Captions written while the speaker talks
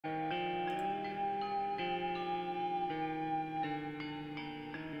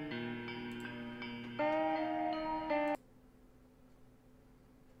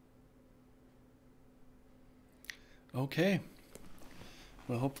Okay,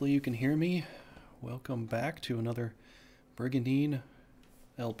 well hopefully you can hear me. Welcome back to another Brigandine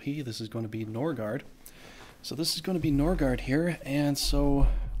LP. This is going to be Norgard. So this is going to be Norgard here, and so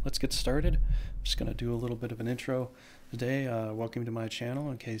let's get started. I'm just going to do a little bit of an intro today. Welcome to my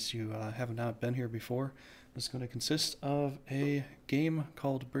channel in case you have not been here before. It's going to consist of a game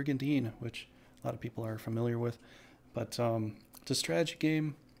called Brigandine, which a lot of people are familiar with, but it's a strategy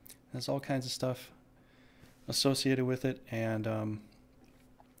game. It has all kinds of stuff associated with it, and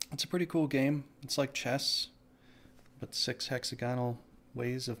it's a pretty cool game. It's like chess, but 6 hexagonal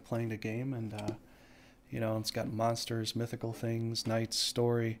ways of playing the game, and you know, it's got monsters, mythical things, knights,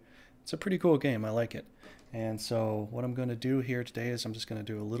 story. It's a pretty cool game. I like it. And so what I'm going to do here today is I'm just going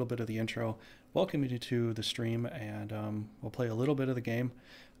to do a little bit of the intro, welcome you to the stream, and we'll play a little bit of the game.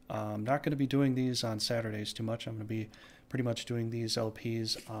 I'm not going to be doing these on Saturdays too much. I'm going to be pretty much doing these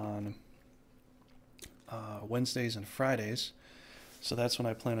LPs on Wednesdays and Fridays, so that's when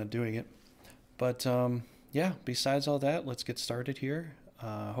I plan on doing it. But yeah, besides all that, let's get started here.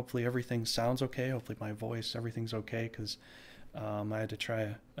 Hopefully everything sounds okay. Hopefully my voice, everything's okay, because I had to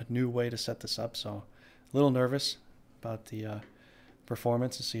try a new way to set this up, so a little nervous about the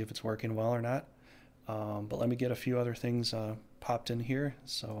performance to see if it's working well or not. But let me get a few other things popped in here,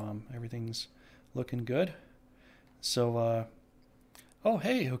 so everything's looking good. So oh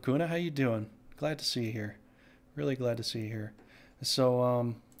hey Hakuna, how you doing? Glad to see you here. Really glad to see you here.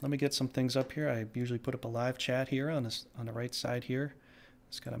 So let me get some things up here. I usually put up a live chat here on this, on the right side here.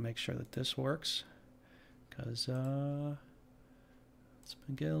 Just gotta make sure that this works, because it's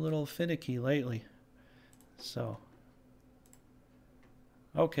been getting a little finicky lately. So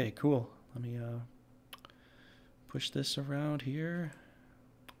okay, cool. Let me push this around here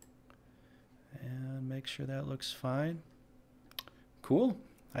and make sure that looks fine. Cool.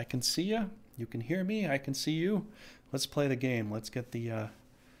 I can see you. You can hear me. I can see you. Let's play the game. Let's get the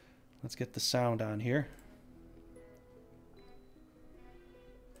sound on here.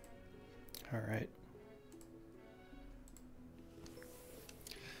 All right.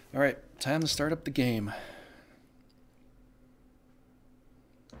 All right. Time to start up the game.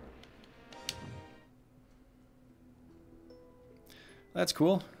 That's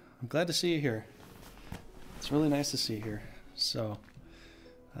cool. I'm glad to see you here. It's really nice to see you here. So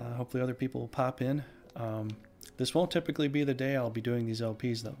hopefully other people will pop in. This won't typically be the day I'll be doing these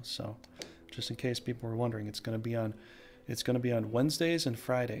LPs though, so just in case people were wondering, it's going to be on Wednesdays and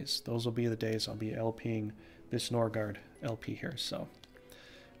Fridays. Those will be the days I'll be LPing this Norgard LP here. So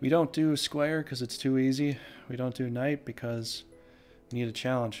we don't do Squire because it's too easy. We don't do Knight because we need a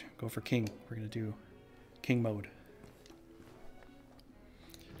challenge. Go for King. We're going to do King mode.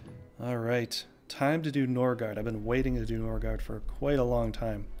 All right, time to do Norgard. I've been waiting to do Norgard for quite a long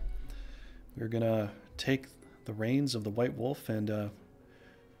time. We're going to take the reins of the White Wolf and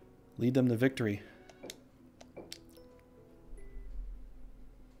lead them to victory.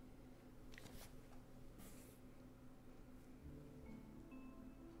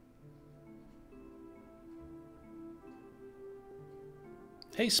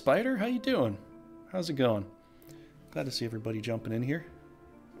 Hey Spider, how you doing? How's it going? Glad to see everybody jumping in here.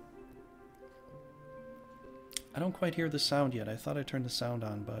 I don't quite hear the sound yet. I thought I turned the sound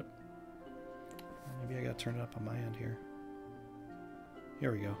on, but maybe I gotta turn it up on my end here.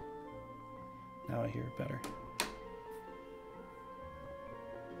 Here we go. Now I hear it better.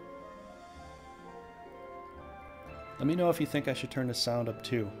 Let me know if you think I should turn the sound up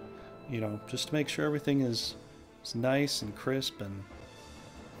too. You know, just to make sure everything is nice and crisp and,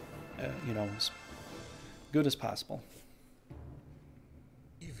 you know, as good as possible.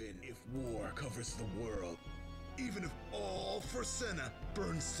 Even if war covers the world, even if all Forsenna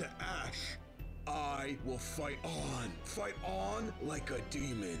burns to ash, I will fight on like a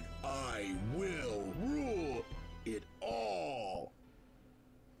demon. I will rule it all.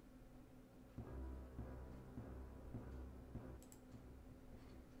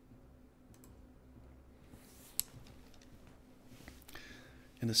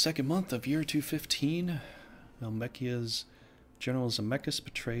 In the second month of year 215, Elmekia's General Zemeckis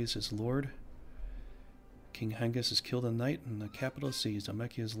betrays his lord. King Hengist is killed in night and the capital is seized.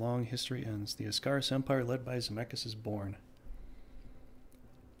 Elmekia's long history ends. The Ascaris Empire led by Zemeckis is born.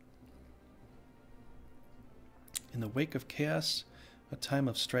 In the wake of chaos, a time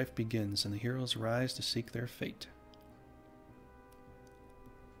of strife begins, and the heroes rise to seek their fate.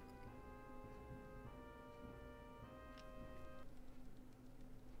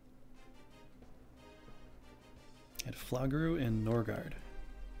 At Flagru in Norgard.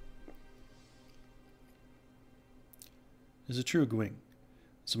 Is it true, Gwing?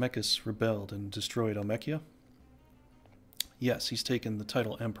 Zemeckis rebelled and destroyed Elmekia? Yes, he's taken the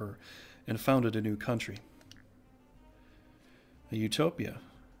title Emperor and founded a new country. A utopia.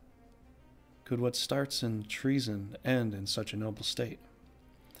 Could what starts in treason end in such a noble state?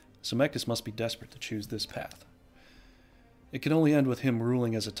 Zemeckis must be desperate to choose this path. It can only end with him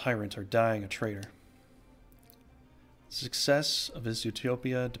ruling as a tyrant or dying a traitor. The success of his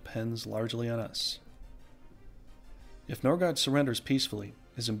utopia depends largely on us. If Norgard surrenders peacefully,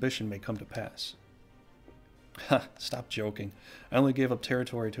 his ambition may come to pass. Ha, stop joking. I only gave up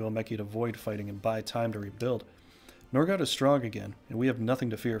territory to Elmeki to avoid fighting and buy time to rebuild. Norgard is strong again, and we have nothing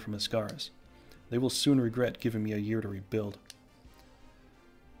to fear from Iskaras. They will soon regret giving me a year to rebuild.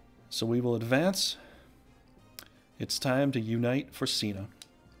 So we will advance. It's time to unite for Sina.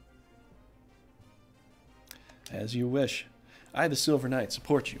 As you wish. I, the Silver Knight,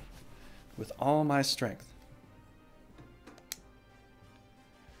 support you with all my strength.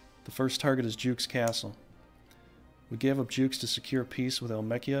 The first target is Jukes' castle. We gave up Jukes to secure peace with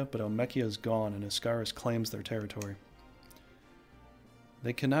Elmekia, but Elmekia is gone and Iskaras claims their territory.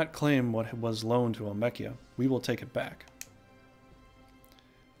 They cannot claim what was loaned to Elmekia. We will take it back.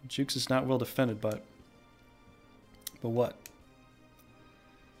 Jukes is not well defended, but what?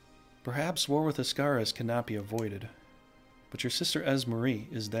 Perhaps war with Iskaras cannot be avoided, but your sister Esmarie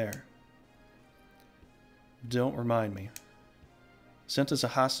is there. Don't remind me. Sent as a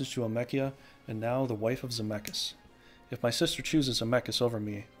hostage to Elmekia, and now the wife of Zemeckis. If my sister chooses Zemeckis over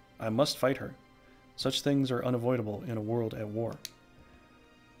me, I must fight her. Such things are unavoidable in a world at war.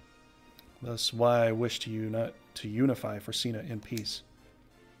 That's why I wish to unify for Sina in peace.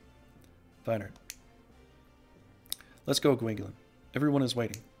 Fine. Let's go, Gwendolyn. Everyone is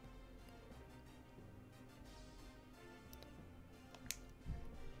waiting.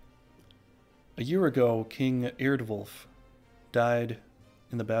 A year ago, King Eardwulf died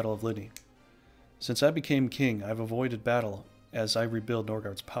in the Battle of Liddy. Since I became king, I've avoided battle as I rebuild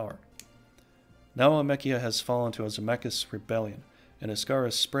Norgard's power. Now Elmekia has fallen to a Zemeckis rebellion, and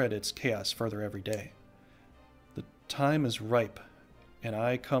Iskaras spread its chaos further every day. The time is ripe, and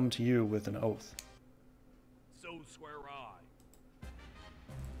I come to you with an oath. So swear I.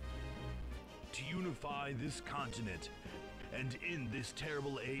 To unify this continent and end this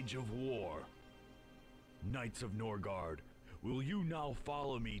terrible age of war. Knights of Norgard, will you now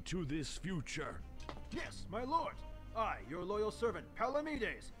follow me to this future? Yes, my lord. I, your loyal servant,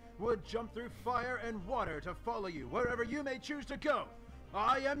 Palamedes, would jump through fire and water to follow you wherever you may choose to go.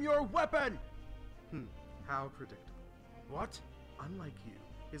 I am your weapon! How predictable. What? Unlike you,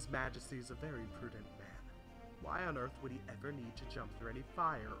 His Majesty is a very prudent man. Why on earth would he ever need to jump through any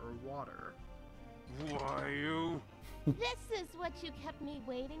fire or water? Why, you... This is what you kept me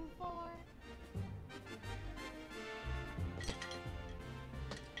waiting for?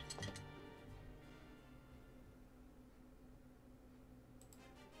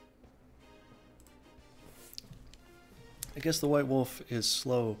 I guess the White Wolf is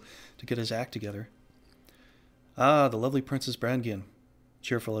slow to get his act together. Ah, the lovely Princess Brigandine,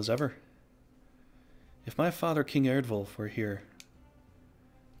 cheerful as ever. If my father, King Eardwulf, were here,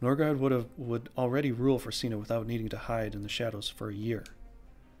 Norgard would already rule for Sina without needing to hide in the shadows for a year.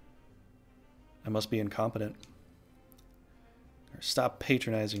 I must be incompetent. Or stop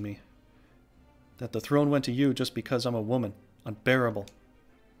patronizing me. That the throne went to you just because I'm a woman. Unbearable.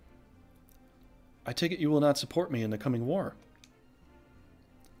 I take it you will not support me in the coming war.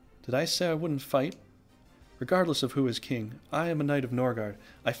 Did I say I wouldn't fight? Regardless of who is king, I am a knight of Norgard.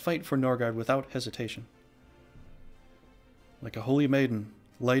 I fight for Norgard without hesitation. Like a holy maiden,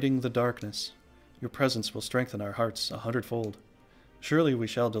 lighting the darkness, your presence will strengthen our hearts 100-fold. Surely we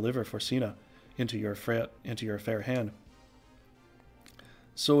shall deliver for Sina into your fair hand.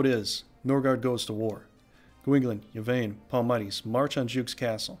 So it is. Norgard goes to war. Gwendolyn, Yvain, Palmides, march on Jukes'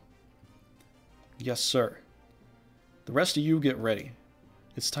 castle. Yes, sir. The rest of you get ready.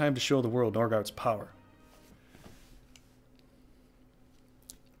 It's time to show the world Norgard's power.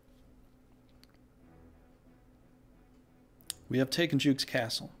 We have taken Jukes'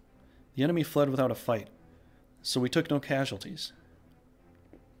 castle. The enemy fled without a fight, so we took no casualties.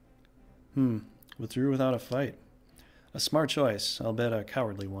 Withdrew without a fight. A smart choice, albeit a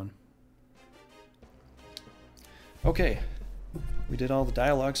cowardly one. Okay, we did all the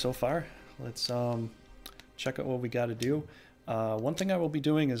dialogue so far. Let's check out what we got to do. One thing I will be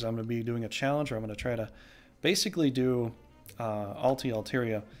doing is I'm going to be doing a challenge, where I'm going to try to basically do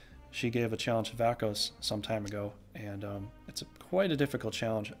Alteria. She gave a challenge to Vakos some time ago, and it's quite a difficult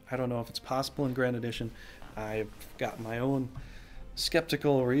challenge. I don't know if it's possible in Grand Edition. I've got my own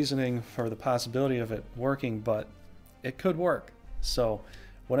skeptical reasoning for the possibility of it working, but it could work. So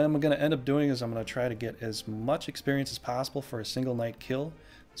what I'm going to end up doing is I'm going to try to get as much experience as possible for a single night kill.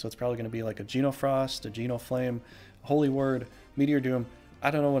 So it's probably going to be like a Genofrost, a Genoflame, Holy Word, Meteor Doom. I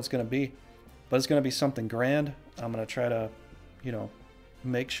don't know what it's going to be, but it's going to be something grand. I'm going to try to, you know,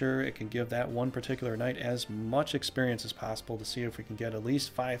 make sure it can give that one particular night as much experience as possible to see if we can get at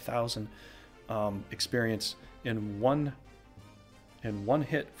least 5,000 experience in one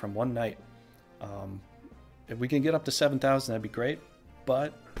hit from one night. If we can get up to 7,000, that'd be great,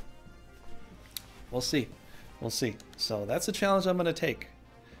 but we'll see. We'll see. So that's a challenge I'm going to take.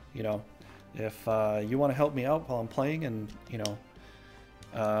 You know, if you want to help me out while I'm playing and, you know,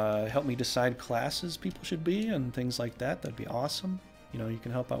 help me decide classes people should be and things like that, that'd be awesome. You know, you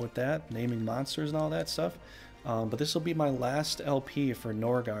can help out with that, naming monsters and all that stuff. But this will be my last LP for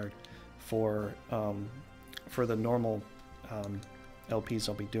Norgard for the normal LPs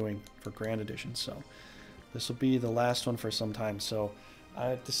I'll be doing for Grand Edition. So this will be the last one for some time. So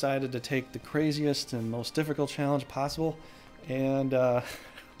I decided to take the craziest and most difficult challenge possible, and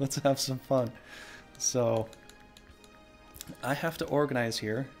let's have some fun. So I have to organize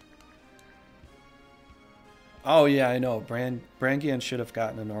here. Oh yeah, I know. Brigandine should have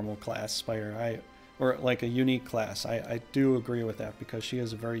gotten a normal class Spire. Or like a unique class. I do agree with that because she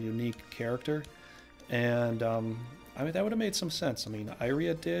is a very unique character, and I mean that would have made some sense. I mean,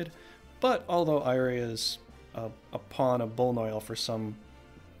 Iria did, but although Iria is a pawn of Bullnoil for some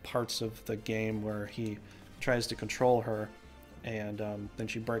parts of the game where he tries to control her, and then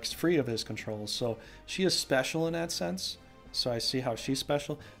she breaks free of his control, so she is special in that sense. So I see how she's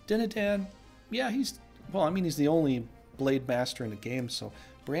special. Dinadan, yeah, he's the only blade master in the game. So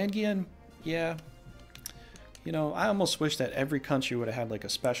Brigandine, yeah. You know, I almost wish that every country would have had like a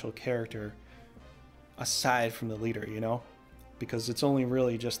special character aside from the leader, you know? Because it's only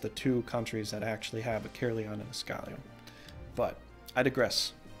really just the two countries that actually have a Caerleon and a Scalion. But I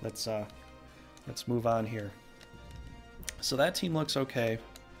digress. Let's move on here. So that team looks okay.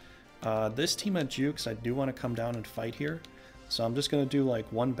 This team at Jukes, I do want to come down and fight here. So I'm just going to do like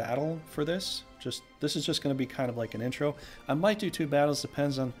one battle for this. This is just going to be kind of like an intro. I might do 2 battles,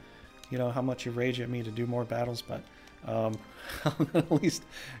 depends on, you know, how much you rage at me to do more battles, but I'm gonna at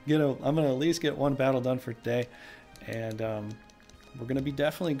least get one battle done for today, and we're gonna be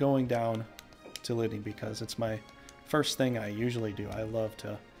definitely going down to Lidney because it's my first thing I usually do. I love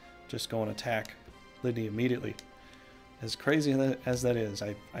to just go and attack Lidney immediately. As crazy as that is,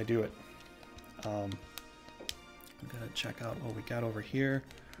 I do it. I'm gonna check out what we got over here.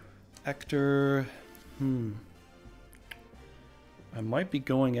 Ector, I might be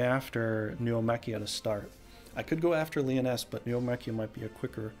going after Neomechia to start. I could go after Leoness, but Neomechia might be a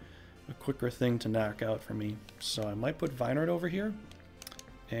quicker thing to knock out for me. So I might put Vinard over here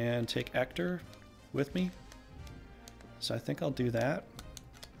and take Ector with me. So I think I'll do that.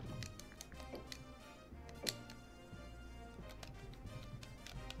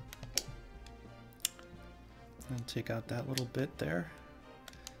 And take out that little bit there.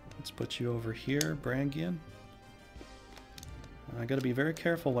 Let's put you over here, Brigandine. I gotta be very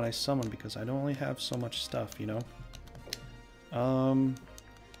careful when I summon because I don't only have so much stuff, you know.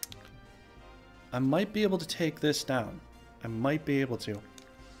 I might be able to take this down. I might be able to.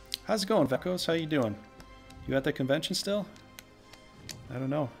 How's it going, Vekos? How you doing? You at the convention still? I don't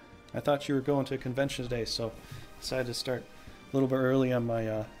know. I thought you were going to a convention today, so decided to start a little bit early on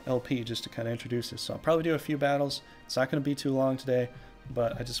my LP just to kind of introduce this. So I'll probably do a few battles. It's not going to be too long today,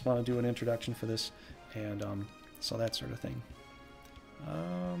 but I just want to do an introduction for this, and so that sort of thing.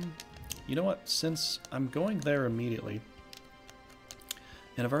 You know what? Since I'm going there immediately,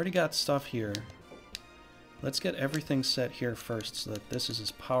 and I've already got stuff here, let's get everything set here first so that this is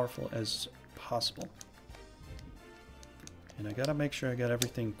as powerful as possible. And I gotta make sure I got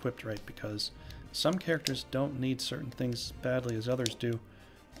everything equipped right because some characters don't need certain things as badly as others do.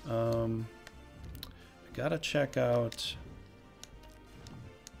 I gotta check out...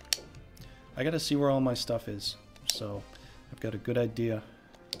 I gotta see where all my stuff is, so I've got a good idea.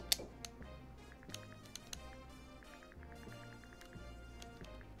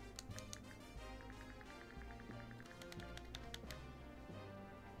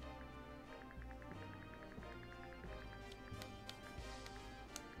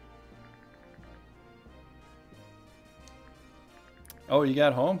 Oh, you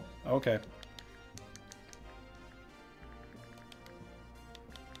got home? Okay.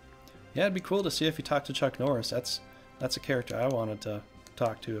 Yeah, it'd be cool to see if you talk to Chuck Norris. That's a character I wanted to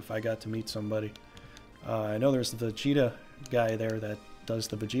talk to if I got to meet somebody. I know there's the Vegeta guy there that does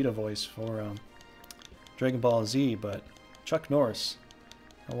the Vegeta voice for Dragon Ball Z, but Chuck Norris.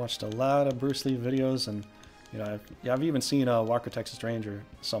 I watched a lot of Bruce Lee videos, and You know, I've even seen Walker Texas Ranger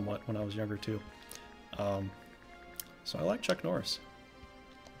somewhat when I was younger too. So I like Chuck Norris.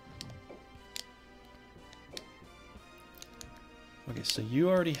 Okay, so you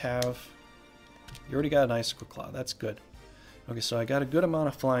already got an Icicle Claw. That's good. Okay, so I got a good amount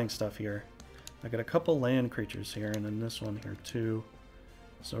of flying stuff here. I got a couple land creatures here, and then this one here too.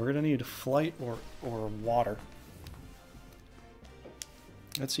 So we're gonna need flight or water.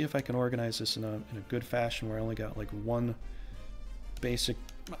 Let's see if I can organize this in a good fashion where I only got like one basic.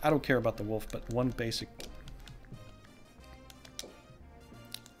 I don't care about the wolf, but one basic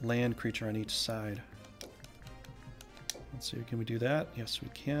land creature on each side. Let's see, can we do that? Yes, we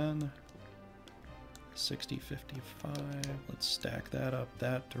can. 60, 55. Let's stack that up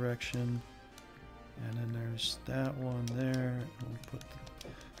that direction. And then there's that one there. We'll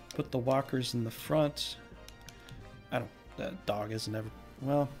put the walkers in the front. That dog isn't ever...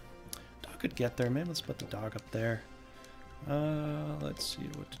 Well, dog could get there. Maybe let's put the dog up there. Let's see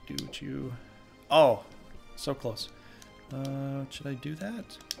what to do with you. Oh, so close. Should I do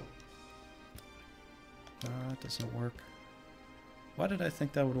that? That doesn't work. Why did I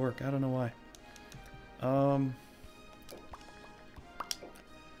think that would work? I don't know why.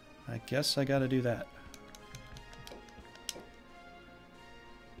 I guess I gotta do that.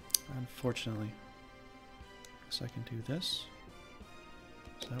 Unfortunately. Guess I can do this.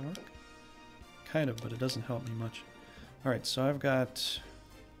 Does that work? Kind of, but it doesn't help me much. Alright, so I've got...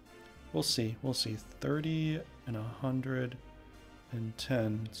 We'll see. 30 and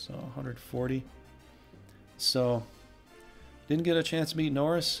 110. So 140. So... Didn't get a chance to meet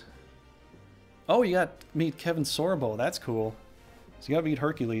Norris. Oh, you got to meet Kevin Sorbo. That's cool. So you got to meet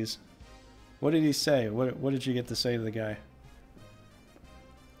Hercules. What did he say? What did you get to say to the guy?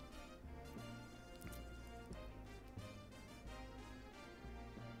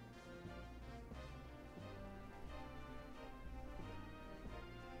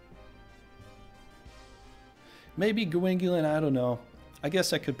 Maybe Gwingulin, I don't know. I guess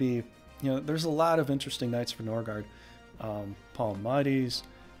that could be, you know, there's a lot of interesting knights for Norgard. Palmades,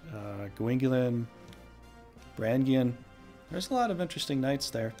 Gwingulin, Brigandine. There's a lot of interesting knights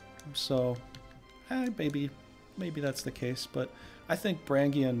there. So, maybe that's the case. But I think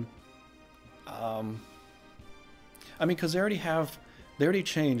Brigandine, I mean, because they already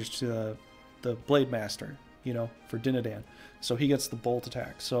changed to the Blade Master, you know, for Dinadan. So he gets the bolt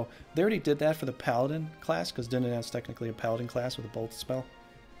attack. So they already did that for the Paladin class, because Dinadan's technically a Paladin class with a bolt spell,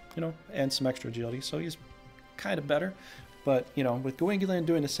 you know, and some extra agility. So he's kind of better. But, you know, with Gwingulin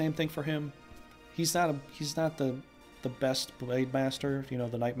doing the same thing for him, he's not the best Blade Master, you know,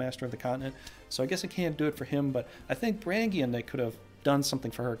 the Knight Master of the continent. So I guess I can't do it for him. But I think Brigandine, they could have done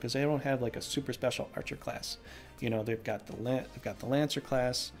something for her, because they don't have like a super special archer class. You know, they've got the Lancer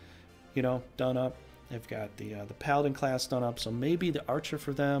class, you know, done up. They've got the Paladin class done up. So maybe the archer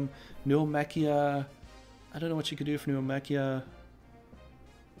for them. Nuomechia, I don't know what you could do for Nuomechia.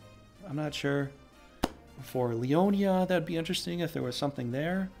 I'm not sure. For Leonia, that'd be interesting if there was something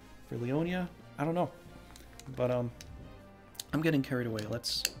there for Leonia. I don't know, but I'm getting carried away.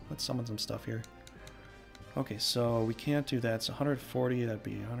 Let's summon some stuff here. Okay, so we can't do that. It's 140. That'd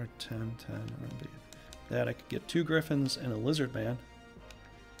be 110, 10. That I could get 2 griffins and a lizard man,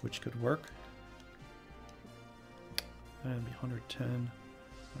 which could work. That'd be 110,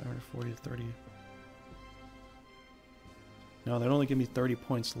 140 to 30. No, that'd only give me 30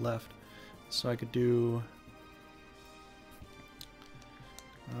 points left. So I could do...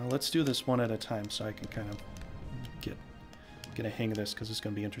 let's do this one at a time so I can kind of get a hang of this, because it's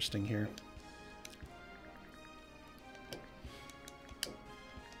going to be interesting here.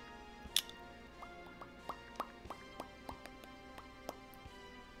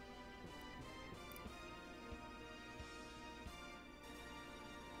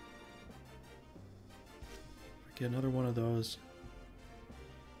 Get another one of those.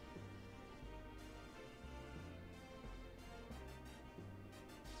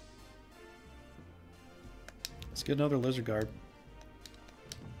 Let's get another lizard guard.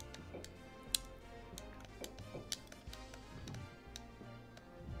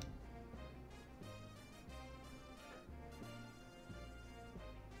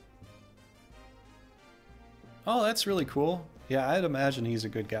 Oh, that's really cool. Yeah, I'd imagine he's a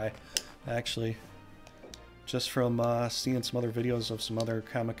good guy, actually. Just from seeing some other videos of some other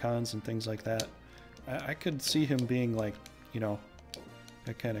Comic-Cons and things like that. I could see him being like, you know,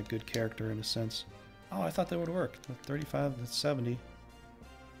 a kind of good character in a sense. Oh, I thought that would work. 35 to 70.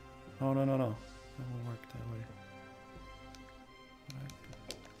 Oh, no. That won't work that way.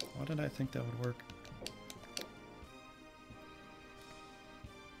 Why did I think that would work?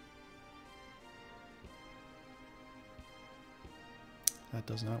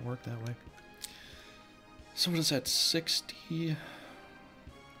 that does not work that way. So what is that? 60,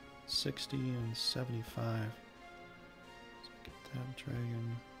 60, and 75. Let's get that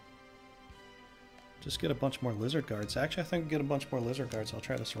dragon. Just get a bunch more lizard guards. Actually, I think get a bunch more lizard guards. I'll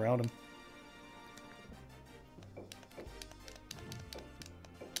try to surround them.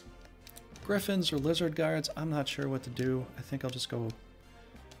 Griffins or lizard guards, I'm not sure what to do. I think I'll just go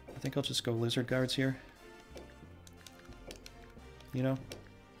lizard guards here. You know?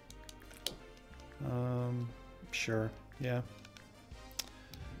 Sure, yeah.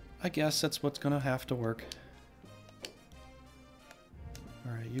 I guess that's what's gonna have to work.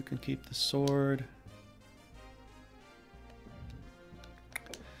 Alright, you can keep the sword. I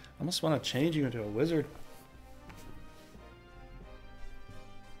almost want to change you into a wizard.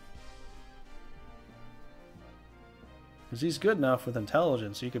 Because he's good enough with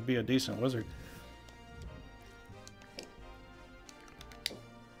intelligence, he could be a decent wizard.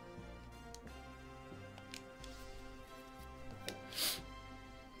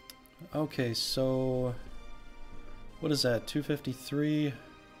 Okay, so what is that? 253.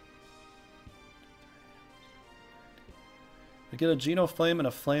 I get a Genoflame and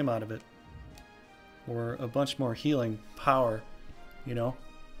a flame out of it. Or a bunch more healing power, you know?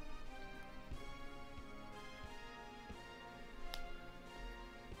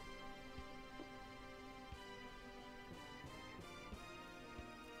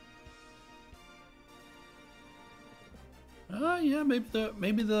 Yeah,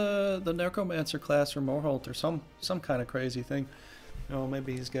 maybe the Necromancer class or Morholt or some kind of crazy thing. You know,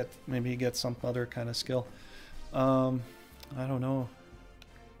 maybe he gets some other kind of skill. I don't know.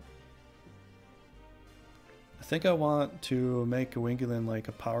 I think I want to make a Wingulin like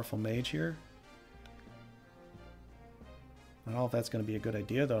a powerful mage here. I don't know if that's going to be a good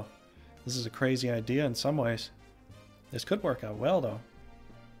idea though. This is a crazy idea in some ways. This could work out well though.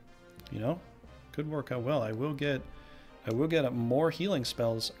 You know, could work out well. I will get more healing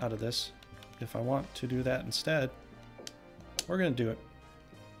spells out of this if I want to do that instead. We're going to do it.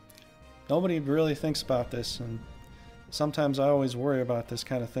 Nobody really thinks about this, and sometimes I always worry about this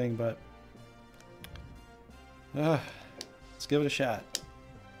kind of thing, but let's give it a shot.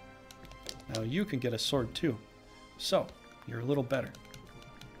 Now you can get a sword too, so you're a little better.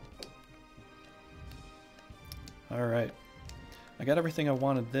 Alright, I got everything I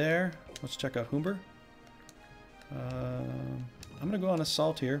wanted there. Let's check out Humber. I'm gonna go on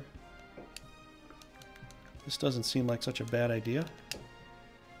assault here. This doesn't seem like such a bad idea.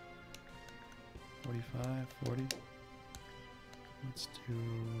 45, 40.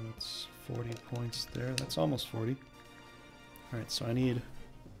 It's 40 points there. That's almost 40. Alright, so I need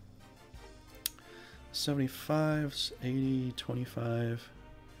 75, 80, 25,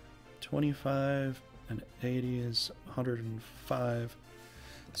 25, and 80 is 105.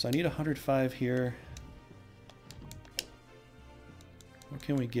 So I need 105 here. What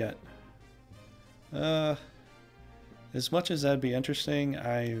can we get? As much as that'd be interesting,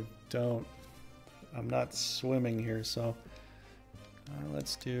 I'm not swimming here, so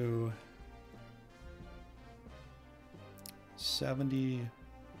let's do 70.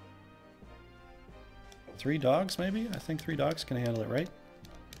 3 dogs maybe? I think 3 dogs can handle it, right?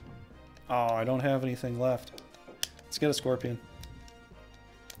 Oh, I don't have anything left. Let's get a scorpion.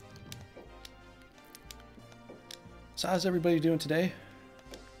 So how's everybody doing today?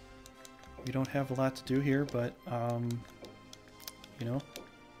 We don't have a lot to do here, but, you know.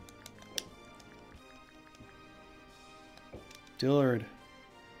 Dillard.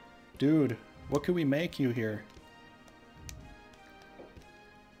 Dude, what could we make you here?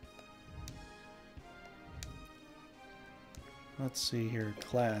 Let's see here.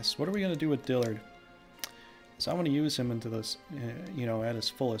 Class. What are we going to do with Dillard? So I want to use him into this, you know, at his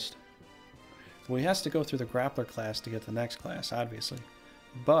fullest. Well, he has to go through the Grappler class to get the next class, obviously.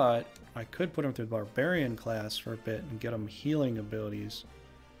 But I could put him through the Barbarian class for a bit and get him healing abilities,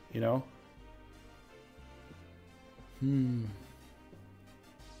 you know?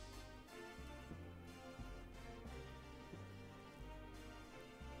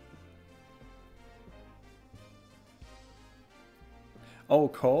 Oh,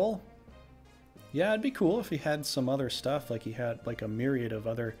 Cole? Yeah, it'd be cool if he had some other stuff, like he had like a myriad of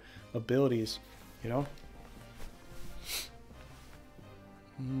other abilities, you know?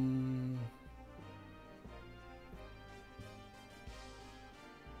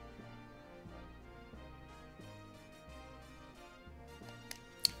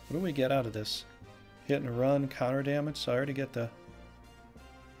 What do we get out of this? Hit and run, counter damage. So I already get the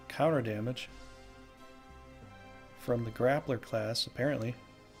counter damage from the Grappler class, apparently.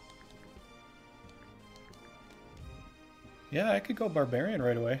 Yeah, I could go Barbarian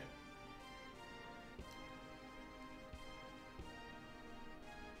right away.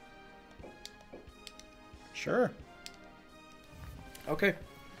 Sure. Okay.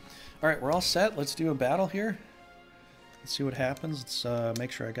 Alright, we're all set. Let's do a battle here. Let's see what happens. Let's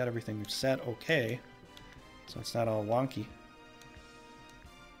make sure I got everything set okay, so it's not all wonky.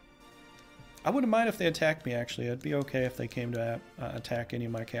 I wouldn't mind if they attacked me, actually. I'd be okay if they came to attack any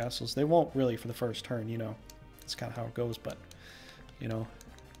of my castles. They won't really for the first turn, you know. That's kind of how it goes, but, you know.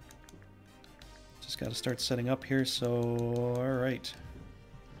 Just got to start setting up here, so... Alright.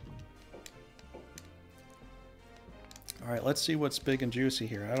 Alright, let's see what's big and juicy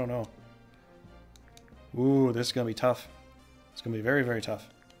here. I don't know. Ooh, this is going to be tough. It's going to be very, very tough.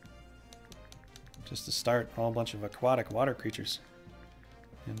 Just to start, a whole bunch of aquatic water creatures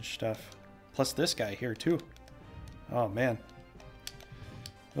and stuff. Plus this guy here, too. Oh, man.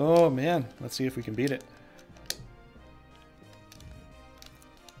 Oh, man. Let's see if we can beat it.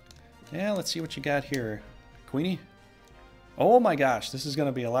 Yeah, let's see what you got here. Queenie? Oh my gosh, this is going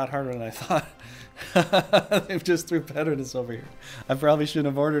to be a lot harder than I thought. They've just threw Petronus over here. I probably shouldn't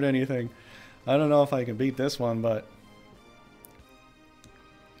have ordered anything. I don't know if I can beat this one, but...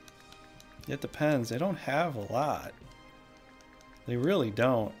 It depends. They don't have a lot. They really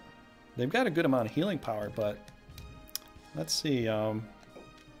don't. They've got a good amount of healing power, but... Let's see, I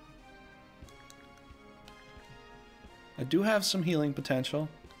do have some healing potential.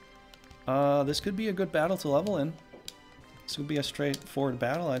 This could be a good battle to level in. This would be a straightforward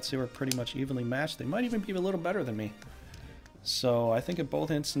battle. I'd say we're pretty much evenly matched. They might even be a little better than me. So I think in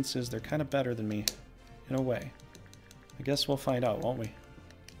both instances they're kind of better than me, in a way. I guess we'll find out, won't we?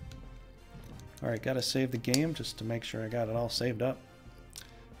 Alright, gotta save the game just to make sure I got it all saved up.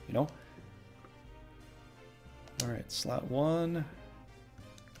 You know? Alright, slot 1.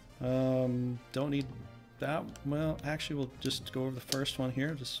 Don't need that. Well, actually we'll just go over the first one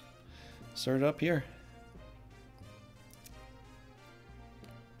here. Just start it up here.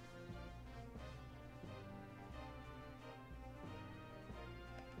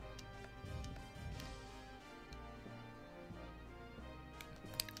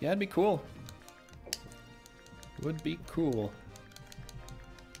 Yeah, it'd be cool. Would be cool.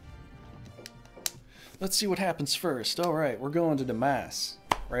 Let's see what happens first. Alright, we're going to Damas.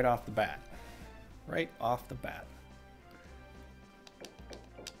 Right off the bat. Right off the bat.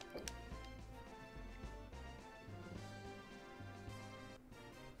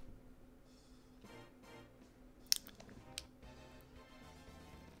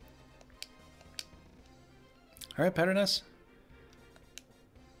 Alright, Petronus.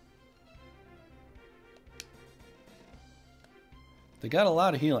 They got a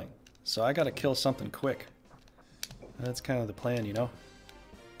lot of healing, so I gotta kill something quick. That's kind of the plan, you know?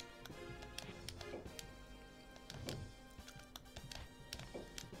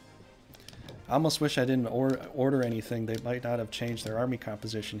 I almost wish I didn't order anything. They might not have changed their army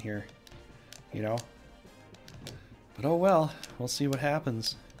composition here, you know? But oh well, we'll see what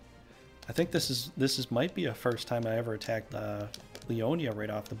happens. I think this might be a first time I ever attacked Leonia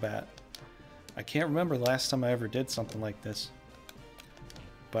right off the bat. I can't remember the last time I ever did something like this.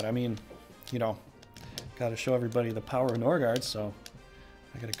 But I mean, you know, gotta show everybody the power of Norgard, so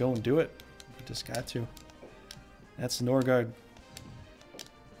I gotta go and do it. I just got to. That's the Norgard.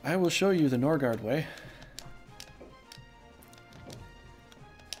 I will show you the Norgard way.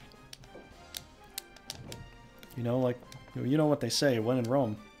 You know, like, you know what they say, when in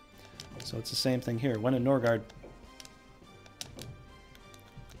Rome. So it's the same thing here, when in Norgard.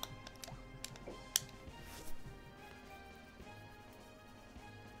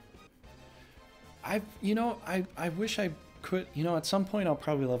 I wish I could, you know, at some point I'll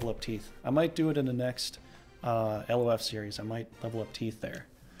probably level up Teeth. I might do it in the next LOF series. I might level up Teeth there.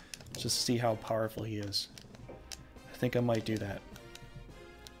 Just to see how powerful he is. I think I might do that.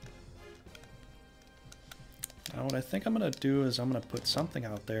 Now what I think I'm going to do is I'm going to put something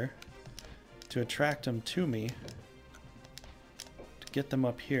out there to attract them to me. To get them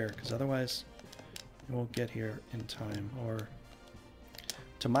up here, because otherwise they won't get here in time. Or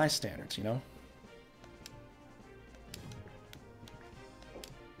to my standards, you know?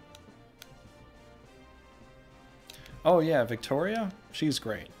 Oh yeah, Victoria? She's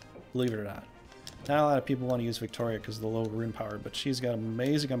great, believe it or not. Not a lot of people want to use Victoria because of the low rune power, but she's got an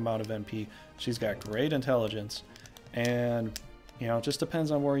amazing amount of MP. She's got great intelligence, and, you know, it just depends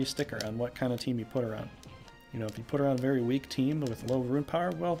on where you stick her, on what kind of team you put her on. You know, if you put her on a very weak team with low rune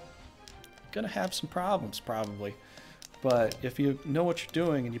power, well, you're gonna have some problems, probably. But if you know what you're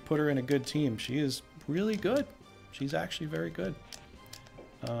doing and you put her in a good team, she is really good. She's actually very good.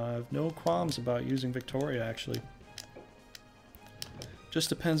 I have no qualms about using Victoria, actually. just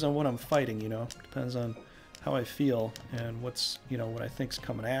depends on what I'm fighting, you know. Depends on how I feel and what's, you know, what I think's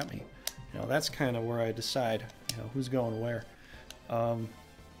coming at me. You know, that's kind of where I decide, you know, who's going where.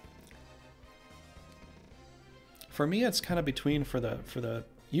 For me, it's kind of between for the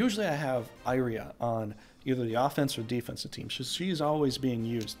usually I have Iria on either the offense or defensive team. She's always being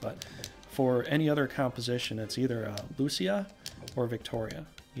used, but for any other composition, it's either Lucia or Victoria,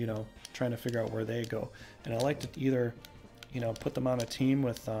 you know, trying to figure out where they go. And I like to either, you know, put them on a team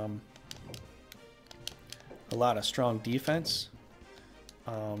with a lot of strong defense,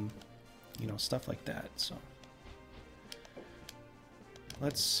 you know, stuff like that. So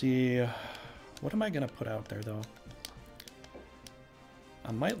let's see, what am I gonna put out there though?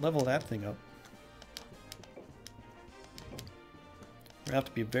 I might level that thing up. We have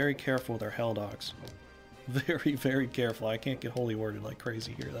to be very careful with our hell dogs. Very, very careful. I can't get holy worded like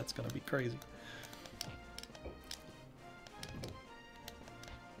crazy here. That's gonna be crazy.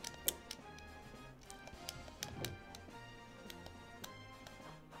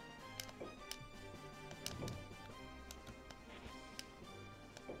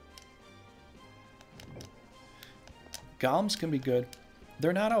 Golems can be good.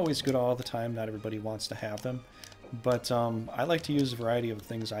 They're not always good all the time. Not everybody wants to have them. But I like to use a variety of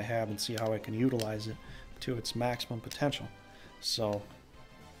things I have and see how I can utilize it to its maximum potential. So,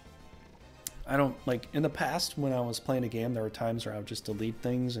 I don't, like, in the past when I was playing a game, there were times where I would just delete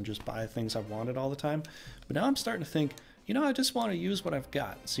things and just buy things I wanted all the time. But now I'm starting to think, you know, I just want to use what I've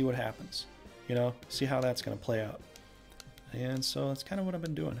got and see what happens. You know, see how that's going to play out. And so that's kind of what I've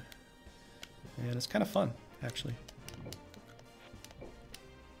been doing. And it's kind of fun, actually.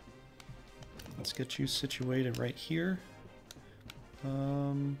 Let's get you situated right here.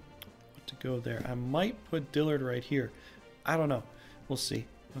 What to go there? I might put Dillard right here. I don't know. We'll see.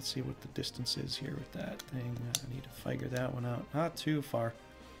 Let's see what the distance is here with that thing. I need to figure that one out. Not too far.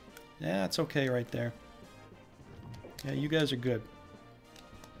 Yeah, it's okay right there. Yeah, you guys are good.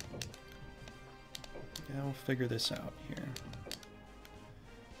 Yeah, we'll figure this out here.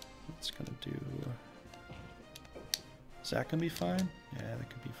 What's gonna do? Is that gonna be fine? Yeah, that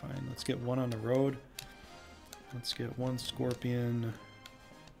could be fine. Let's get one on the road. Let's get one scorpion.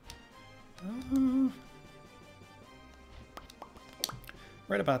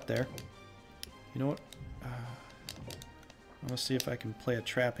 Right about there. You know what? I'm gonna see if I can play a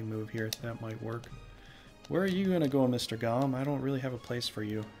trapping move here. That might work. Where are you gonna go, Mr. Golem? I don't really have a place for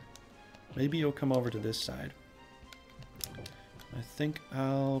you. Maybe you'll come over to this side. I think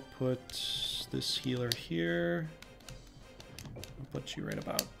I'll put this healer here. I'll put you right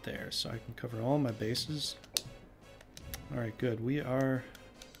about there so I can cover all my bases. Alright, good. We are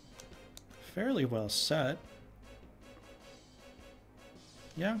fairly well set.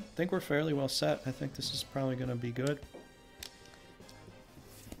 Yeah, I think we're fairly well set. I think this is probably going to be good.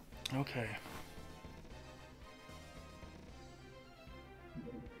 Okay.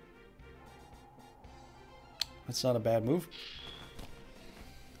 That's not a bad move.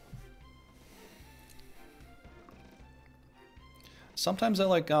 Sometimes I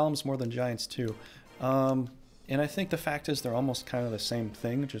like golems more than giants too. And I think the fact is they're almost kind of the same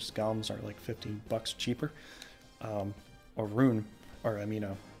thing, just golems are like 15 bucks cheaper. Or rune, or I mean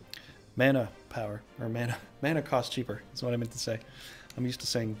mana power, or mana cost cheaper, is what I meant to say. I'm used to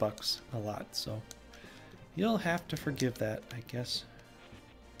saying bucks a lot, so you'll have to forgive that, I guess.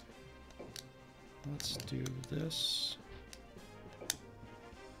 Let's do this.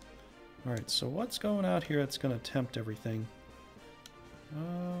 Alright, so what's going out here that's going to tempt everything?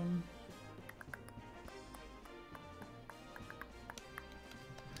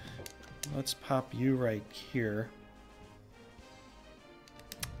 Let's pop you right here.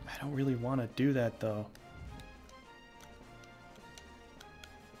 I don't really want to do that though.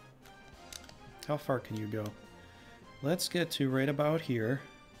 How far can you go? Let's get to right about here.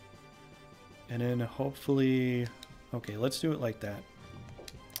 And then hopefully... Okay, let's do it like that.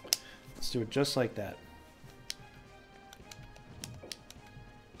 Let's do it just like that.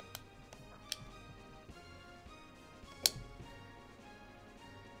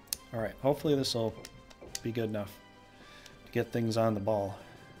 Alright, hopefully this will be good enough to get things on the ball.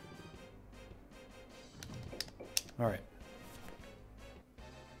 Alright.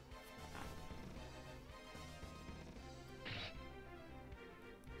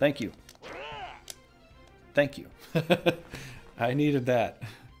 Thank you. Thank you. I needed that.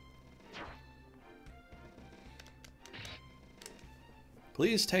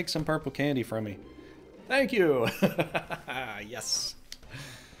 Please take some purple candy from me. Thank you. Yes.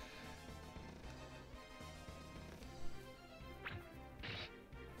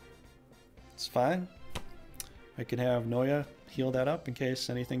 It's fine. I can have Noya heal that up in case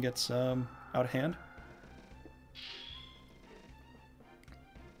anything gets out of hand.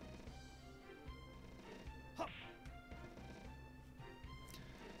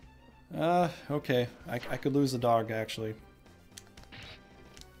 Okay. I could lose the dog, actually.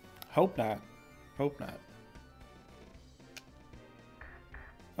 Hope not. Hope not.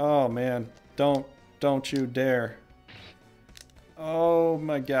 Oh, man. Don't you dare. Oh,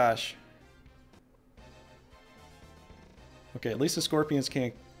 my gosh. Okay, at least the scorpions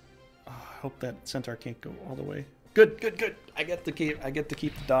can't... Oh, I hope that centaur can't go all the way. Good, good, good. I get to keep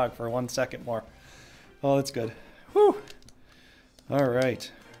the dog for 1 second more. Oh, that's good. Whew. All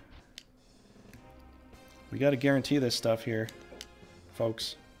right. We got to guarantee this stuff here,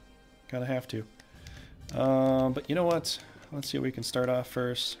 folks. Gotta have to. But you know what? Let's see what we can start off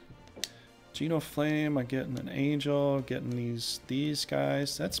first. Geno Flame, I'm getting an Angel, getting these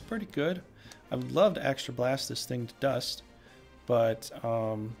guys. That's pretty good. I would love to extra blast this thing to dust, but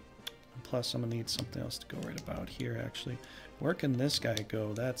plus I'm gonna need something else to go right about here actually. Where can this guy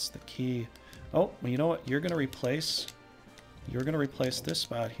go? That's the key. Oh, well, you know what? You're gonna replace this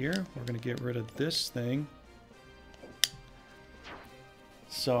spot here. We're gonna get rid of this thing.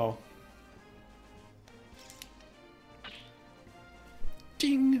 So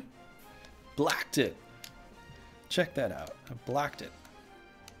ding! Blocked it. Check that out. I blocked it.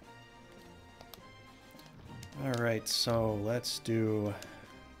 Alright, so let's do...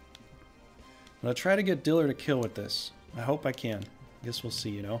 I'm going to try to get Diller to kill with this. I hope I can. Guess we'll see,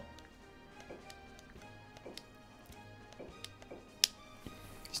 you know.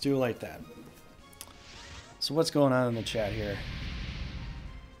 Let's do it like that. So what's going on in the chat here?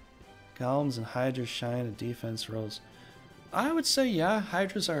 Golems and Hydras shine and defense rolls. I would say, yeah,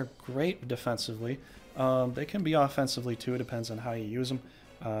 Hydras are great defensively. They can be offensively too. It depends on how you use them.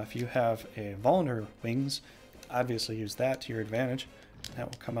 If you have a Vulner Wings, obviously use that to your advantage. That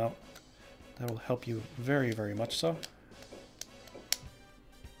will come out. That will help you very, very much so.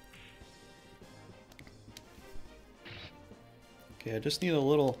 Okay, I just need a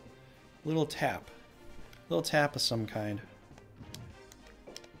little tap. A little tap of some kind.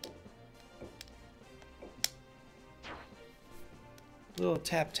 Little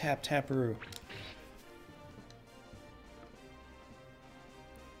tap, tap, taparoo.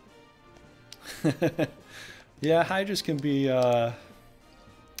 Yeah, Hydras can be a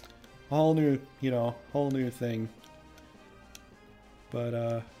whole new, whole new thing.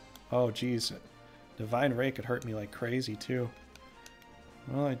 But, oh geez, Divine Ray could hurt me like crazy too.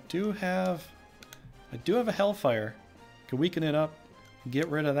 Well, I do have a Hellfire. Can weaken it up, get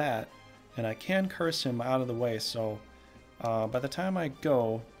rid of that, and I can curse him out of the way, so... by the time I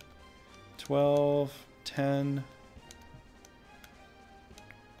go, 12, 10...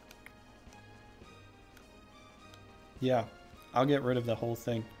 Yeah, I'll get rid of the whole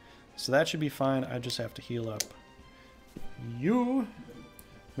thing. So that should be fine. I just have to heal up. You,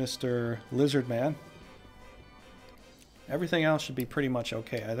 Mr. Lizard Man. Everything else should be pretty much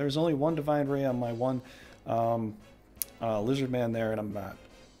okay. There's only one Divine Ray on my one Lizard Man there, and I'm not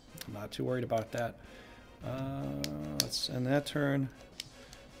too worried about that. Let's end that turn.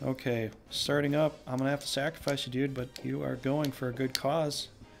 Okay, starting up. I'm gonna have to sacrifice you, dude, but you are going for a good cause.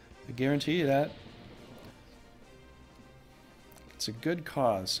 I guarantee you that. It's a good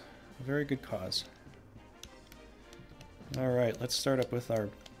cause. A very good cause. Alright, let's start up with our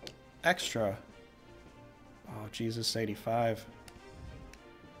extra. Oh, Jesus, 85.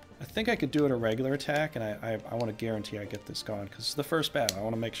 I think I could do it a regular attack, and I want to guarantee I get this gone, because it's the first battle. I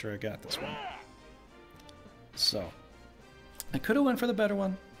want to make sure I got this one. So, I could have went for the better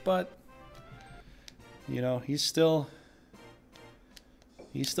one, but, you know, he's still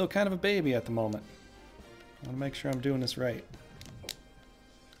kind of a baby at the moment. I want to make sure I'm doing this right.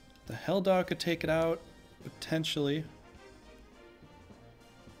 The Hell Dog could take it out, potentially.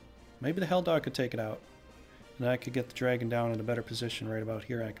 Maybe the Hell Dog could take it out. And I could get the dragon down in a better position right about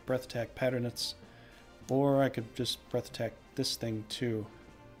here. I could breath attack Patternets, or I could just breath attack this thing too.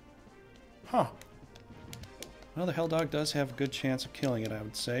 Huh. Well, the Hell Dog does have a good chance of killing it, I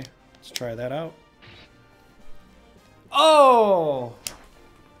would say. Let's try that out. Oh!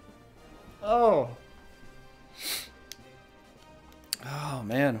 Oh! Oh,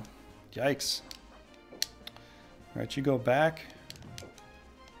 man. Yikes. Alright, you go back.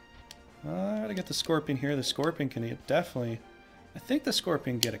 I gotta get the Scorpion here. The Scorpion can definitely... I think the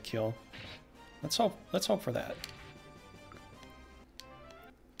Scorpion get a kill. Let's hope for that.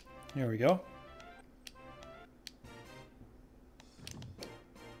 There we go.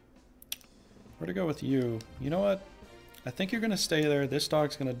 Where to go with you? You know what? I think you're gonna stay there. This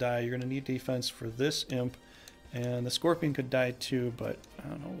dog's gonna die. You're gonna need defense for this imp And the scorpion could die too, but I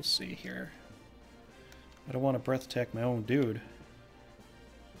don't know, we'll see here. I don't want to breath attack my own dude.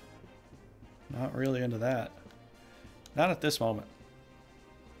 Not really into that. Not at this moment.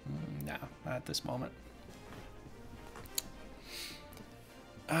 No, not at this moment.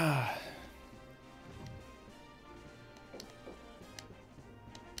 Ah.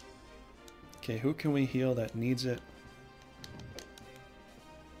 Okay, who can we heal that needs it?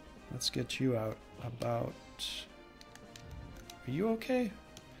 Let's get you out. About... Are you okay?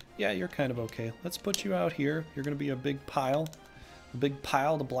 Yeah, you're kind of okay. Let's put you out here. You're going to be a big pile. A big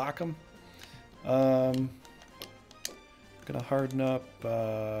pile to block them. Gonna harden up...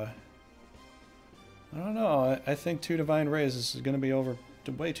 I don't know. I think 2 Divine Rays is going to be over...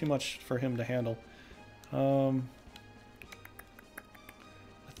 way too much for him to handle. I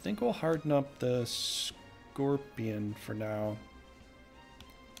think we'll harden up the scorpion for now.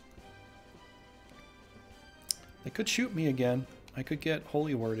 They could shoot me again. I could get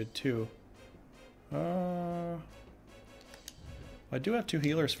holy worded too. I do have 2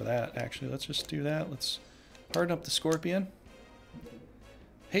 healers for that, actually. Let's just do that. Let's harden up the scorpion.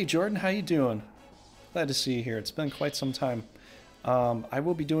 Hey Jordan, how you doing? Glad to see you here. It's been quite some time. I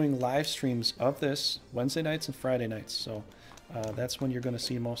will be doing live streams of this Wednesday nights and Friday nights, so that's when you're going to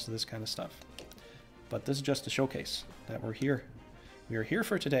see most of this kind of stuff. But this is just a showcase that we're here. We are here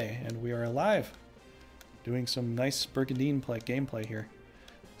for today, and we are alive, doing some nice Brigandine gameplay here.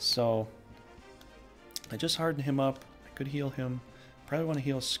 So I just hardened him up. I could heal him. Probably want to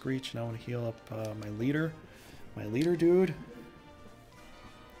heal Screech, and I want to heal up my leader dude.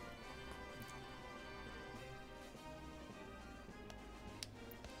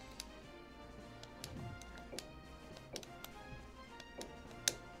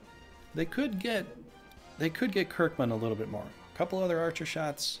 They could get Kirkman a little bit more. A couple other archer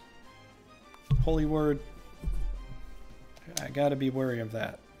shots. Holy word. I gotta be wary of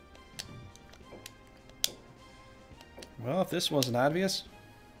that. Well, if this wasn't obvious.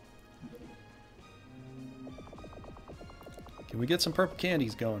 Can we get some purple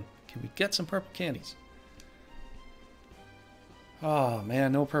candies going? Can we get some purple candies? Oh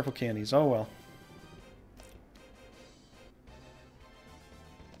man, no purple candies. Oh well.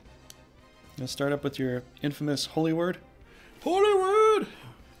 Gonna start up with your infamous holy word. Holy word!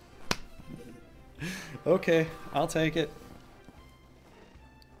 Okay, I'll take it.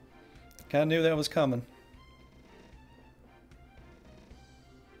 Kinda knew that was coming.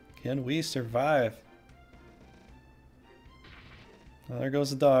 Can we survive? Oh, there goes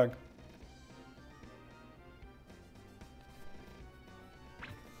the dog.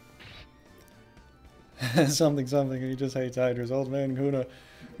 Something. He just hates hydras. Old man Kuna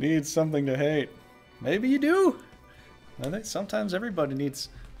needs something to hate. Maybe you do. I think sometimes everybody needs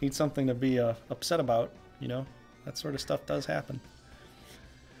something to be upset about. You know, that sort of stuff does happen.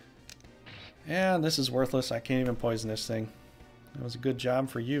 And this is worthless. I can't even poison this thing. That was a good job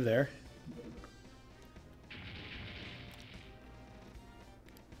for you there.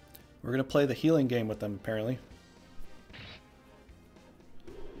 We're gonna play the healing game with them, apparently.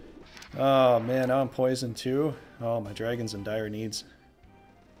 Oh man, now I'm poisoned too. Oh, my dragon's in dire needs.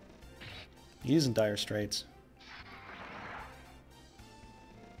 He's in dire straits.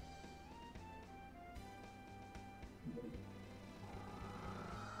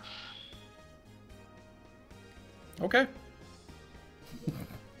 Okay.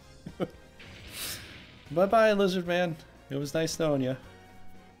 Bye-bye, lizard man. It was nice knowing you.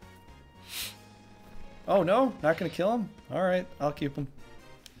 Oh no, not gonna kill him? Alright, I'll keep him.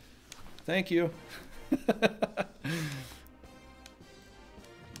 Thank you. Let's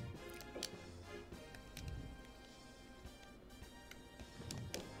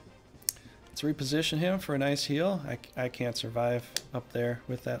reposition him for a nice heal. I can't survive up there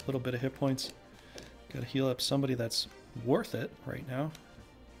with that little bit of hit points. Gotta heal up somebody that's worth it right now.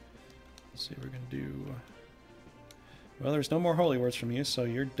 Let's see what we're gonna do. Well, there's no more holy words from you, so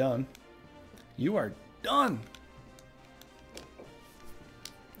you're done. You are done!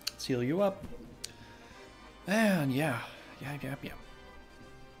 Let's heal you up. And yeah. Yep.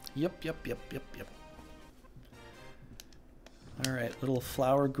 Alright, little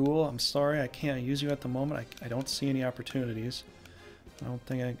flower ghoul. I'm sorry, I can't use you at the moment. I don't see any opportunities. I don't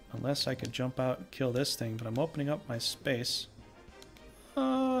think unless I could jump out and kill this thing, but I'm opening up my space.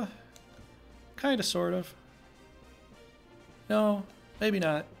 Kinda, sort of. No, maybe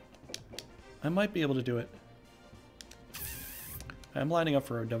not. I might be able to do it. I'm lining up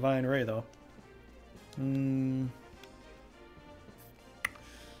for a Divine Ray, though.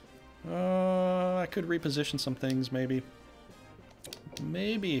 I could reposition some things, maybe.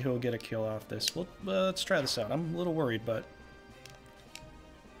 maybe he'll get a kill off this. Well, let's try this out. I'm a little worried, but...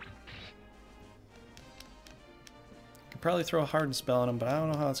 Could probably throw a hardened spell on him, but I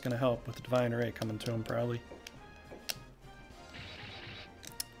don't know how it's going to help with the Divine Ray coming to him, probably.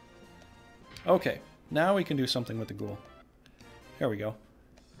 Okay, now we can do something with the ghoul. There we go.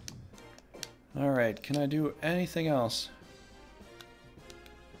 Alright, can I do anything else?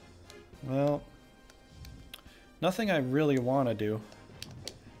 Well, nothing I really want to do.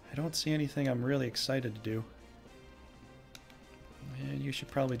 I don't see anything I'm really excited to do. And you should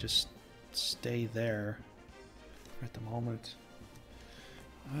probably just stay there at the moment.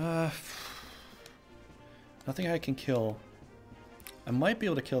 Nothing I can kill. I might be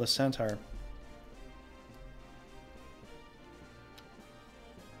able to kill the centaur.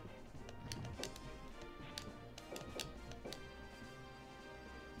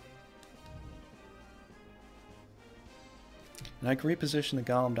 And I can reposition the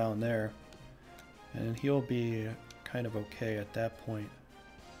golem down there, and he'll be kind of okay at that point.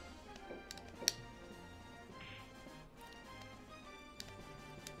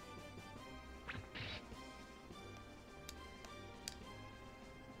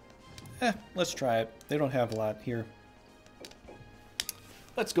 Let's try it. They don't have a lot here.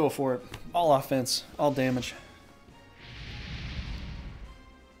 Let's go for it. All offense, all damage.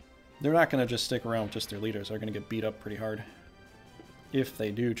 They're not going to just stick around with just their leaders. They're going to get beat up pretty hard. If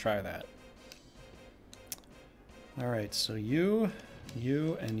they do try that. Alright, so you,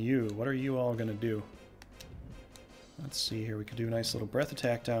 and you. What are you all going to do? Let's see here. We could do a nice little breath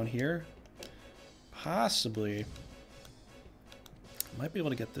attack down here. Possibly. Might be able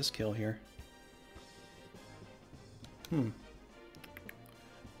to get this kill here.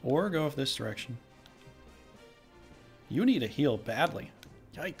 Or go with this direction. You need a heal badly.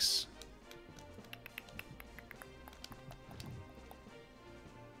 Yikes.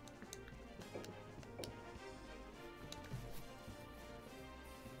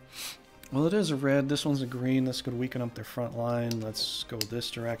 Well, it is a red. This one's a green. This could weaken up their front line. Let's go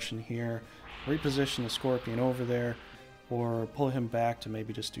this direction here. Reposition the Scorpion over there. Or pull him back to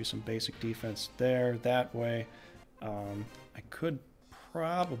maybe just do some basic defense there. That way. I could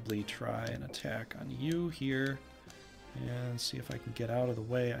probably try an attack on you here. And see if I can get out of the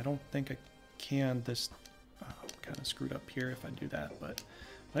way. I don't think I can. I'm kind of screwed up here if I do that. But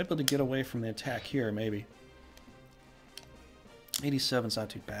I might be able to get away from the attack here, maybe. 87's not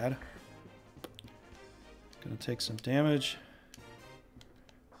too bad. Gonna take some damage.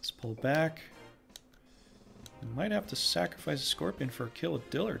 Let's pull back. Might have to sacrifice a Scorpion for a kill with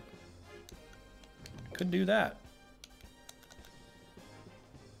Dillard. Could do that.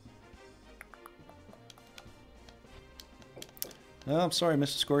 No, I'm sorry,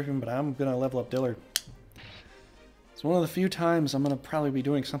 Mr. Scorpion, but I'm gonna level up Dillard. It's one of the few times I'm gonna probably be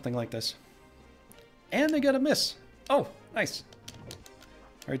doing something like this. And they got a miss. Oh, nice.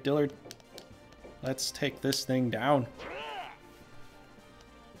 Alright, Dillard. Let's take this thing down.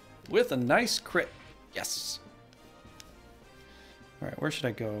 With a nice crit. Yes. Alright, where should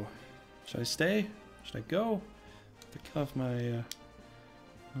I go? Should I stay? Should I go? Pick off my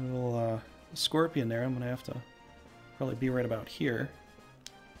little Scorpion there. I'm going to have to probably be right about here.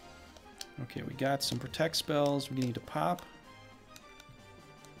 Okay, we got some protect spells we need to pop.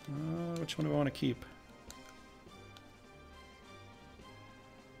 Which one do I want to keep?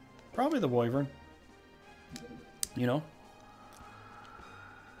 Probably the Wyvern. You know?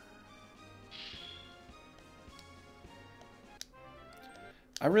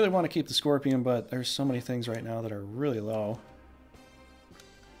 I really want to keep the Scorpion, but there's so many things right now that are really low.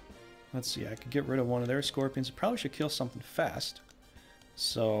 Let's see, I could get rid of one of their Scorpions. I probably should kill something fast.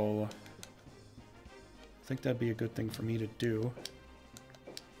 So, I think that'd be a good thing for me to do.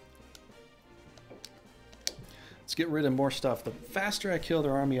 Let's get rid of more stuff. The faster I kill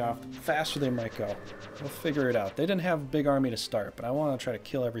their army off, the faster they might go. We'll figure it out. They didn't have a big army to start, but I want to try to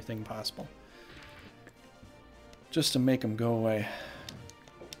kill everything possible. Just to make them go away.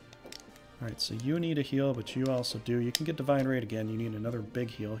 Alright, so you need a heal, but you also do. You can get Divine Raid again. You need another big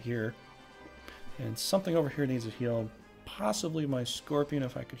heal here. And something over here needs a heal. Possibly my Scorpion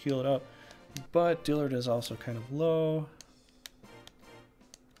if I could heal it up. But Dillard is also kind of low.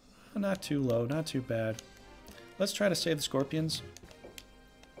 Not too low, not too bad. Let's try to save the Scorpions.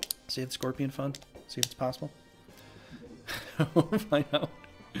 Save the Scorpion fun. See if it's possible. We'll find out.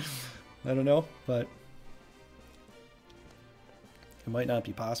 I don't know, but it might not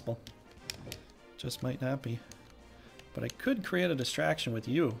be possible. Just might not be. But I could create a distraction with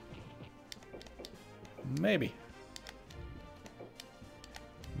you. Maybe.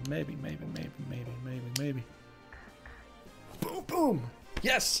 Maybe. Boom, boom.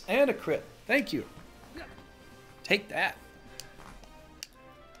 Yes, and a crit. Thank you. Take that.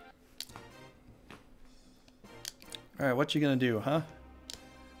 Alright, what you gonna do, huh?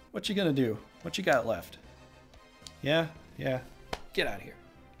 What you gonna do? What you got left? Yeah? Yeah. Get out of here.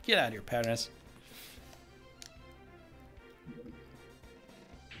 Get out of here, Patronus.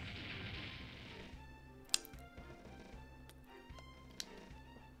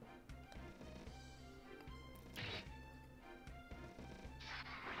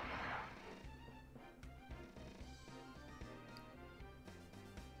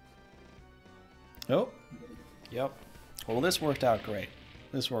 Oh. Yep. Well, this worked out great.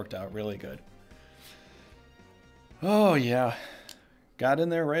 This worked out really good. Oh, yeah. Got in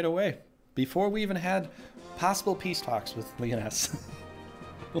there right away. Before we even had possible peace talks with Leoness.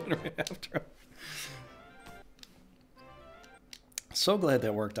 Literally after him. So glad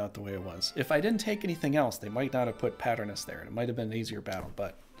that worked out the way it was. If I didn't take anything else, they might not have put Patronus there. It might have been an easier battle,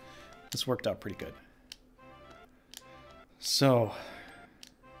 but this worked out pretty good. So...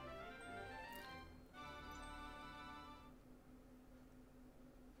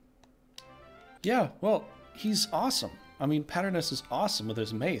 yeah, well, he's awesome. I mean, Patronus is awesome with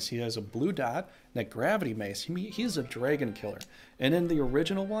his mace. He has a blue dot and that gravity mace. He's a dragon killer. And in the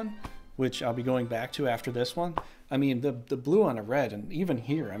original one, which I'll be going back to after this one, I mean, the blue on the red, and even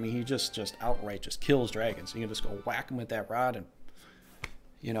here, I mean, he just outright just kills dragons. You can just go whack him with that rod, and,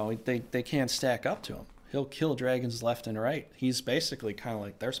 you know, they can't stack up to him. He'll kill dragons left and right. He's basically kind of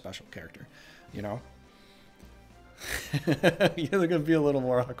like their special character, you know? Yeah, they're going to be a little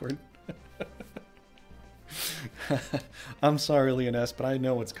more awkward. I'm sorry, Leoness, but I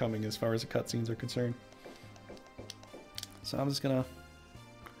know what's coming as far as the cutscenes are concerned. So I'm just gonna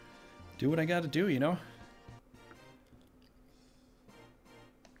do what I gotta do, you know?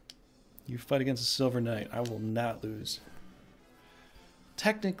 You fight against a Silver Knight. I will not lose.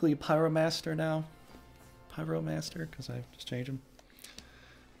 Technically Pyromaster now. Pyromaster, because I just changed him.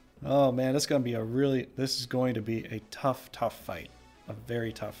 Oh man, this is going to be a tough fight. A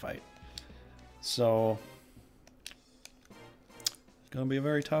very tough fight. So... gonna be a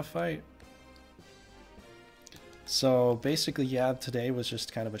very tough fight. So basically, yeah, today was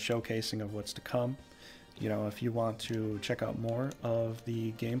just kind of a showcasing of what's to come. You know, if you want to check out more of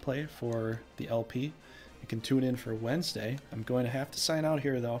the gameplay for the LP, you can tune in for Wednesday. I'm going to have to sign out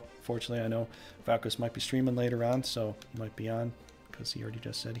here though. Fortunately, I know Valkos might be streaming later on, so he might be on because he already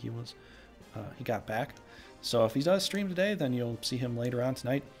just said he he got back. So if he does stream today, then you'll see him later on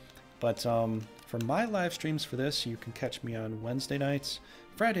tonight. But for my live streams for this, you can catch me on Wednesday nights,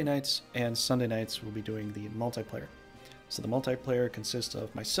 Friday nights, and Sunday nights. We'll be doing the multiplayer. So the multiplayer consists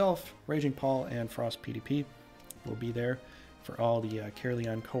of myself, Raging Paul, and Frost PDP. We'll be there for all the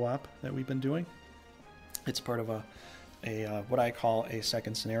Caerleon co-op that we've been doing. It's part of what I call a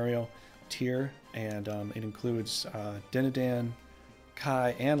second scenario tier, and it includes Dinadan,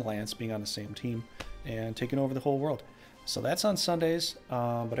 Kai, and Lance being on the same team and taking over the whole world. So that's on Sundays,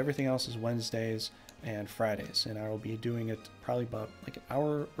 but everything else is Wednesdays and Fridays, and I will be doing it probably about like an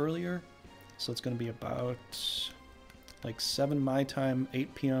hour earlier. So it's going to be about like 7 my time,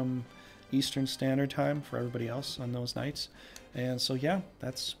 8 p.m. Eastern Standard Time for everybody else on those nights. And so yeah,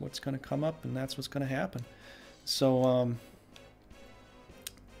 that's what's going to come up, and that's what's going to happen. So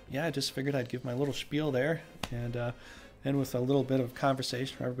yeah, I just figured I'd give my little spiel there, and with a little bit of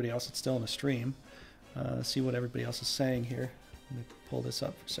conversation for everybody else that's still in the stream. See what everybody else is saying here. Let me pull this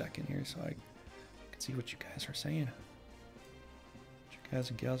up for a second here so I can see what you guys are saying. What you guys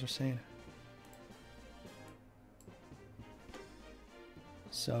and gals are saying.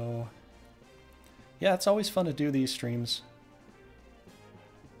 So, yeah, it's always fun to do these streams.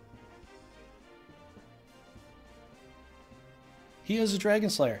 He is a Dragon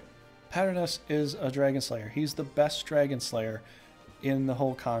Slayer. Patronus is a Dragon Slayer. He's the best Dragon Slayer in the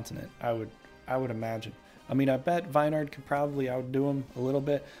whole continent, I would imagine. I mean, I bet Vinard could probably outdo him a little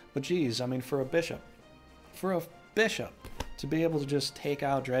bit, but geez, I mean, for a bishop to be able to just take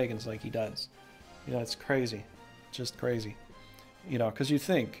out dragons like he does, you know, it's crazy, just crazy, you know, because you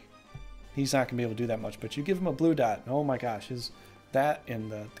think he's not gonna be able to do that much, but you give him a blue dot, and oh my gosh, that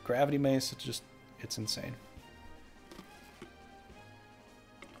and the gravity mace, it's insane.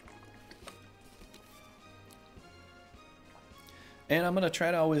 And I'm going to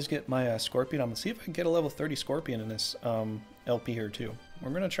try to always get my Scorpion. I'm going to see if I can get a level 30 Scorpion in this LP here too. We're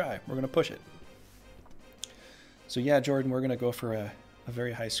going to try. We're going to push it. So yeah, Jordan, we're going to go for a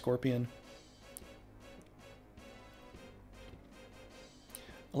very high Scorpion.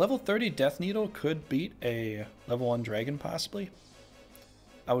 A level 30 Death Needle could beat a level 1 Dragon possibly.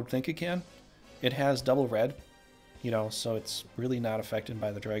 I would think it can. It has double red. you know, so it's really not affected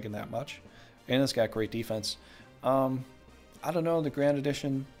by the dragon that much. And it's got great defense. I don't know, the Grand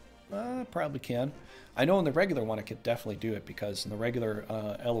Edition, probably can. I know in the regular one it could definitely do it, because in the regular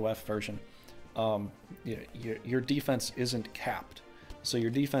LOF version, your defense isn't capped. So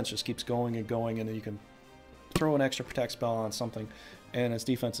your defense just keeps going and going, and then you can throw an extra protect spell on something, and its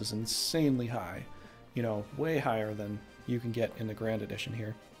defense is insanely high. You know, way higher than you can get in the Grand Edition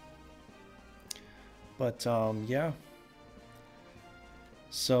here. But, yeah.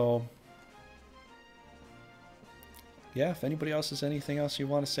 So, yeah, if anybody else has anything else you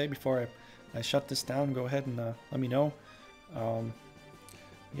want to say before I shut this down, go ahead and let me know.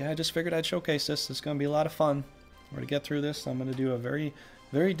 Yeah, I just figured I'd showcase this. It's going to be a lot of fun. We're going to get through this. I'm going to do a very,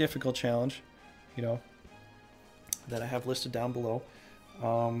 very difficult challenge, you know, that I have listed down below.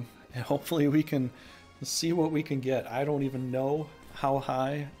 And hopefully we can see what we can get. I don't even know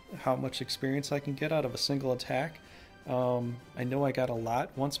how much experience I can get out of a single attack. I know I got a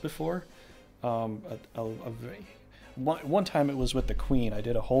lot once before. One time it was with the Queen. I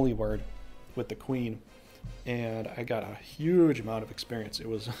did a holy word with the Queen, and I got a huge amount of experience. It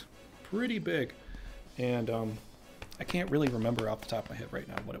was pretty big, and I can't really remember off the top of my head right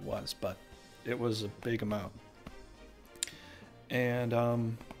now what it was, but it was a big amount.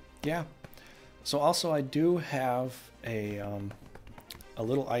 And yeah, so also I do have a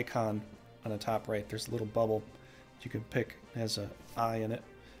little icon on the top right. There's a little bubble you can pick. It has an eye in it.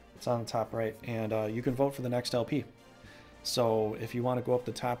 It's on the top right, and you can vote for the next LP. So if you want to go up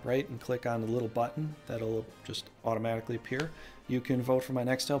the top right and click on the little button, that'll just automatically appear. You can vote for my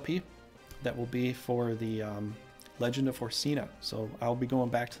next LP. That will be for the Legend of Orsina. So I'll be going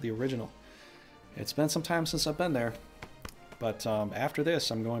back to the original. It's been some time since I've been there, but after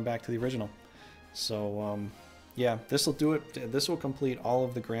this, I'm going back to the original. So yeah, this will do it. This will complete all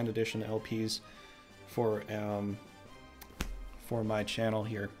of the Grand Edition LPs for my channel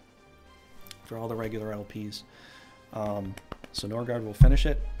here, for all the regular LPs. So Norgard will finish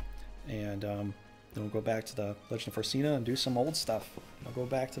it, and then we'll go back to the Legend of Orsina and do some old stuff. I'll go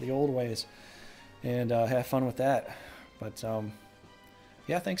back to the old ways and have fun with that. But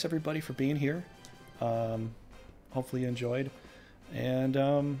yeah, thanks everybody for being here. Hopefully you enjoyed,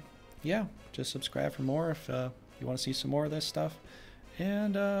 and yeah, just subscribe for more if you want to see some more of this stuff.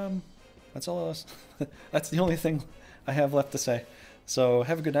 And that's all else. That's the only thing I have left to say. So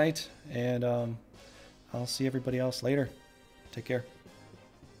have a good night, and I'll see everybody else later. Take care.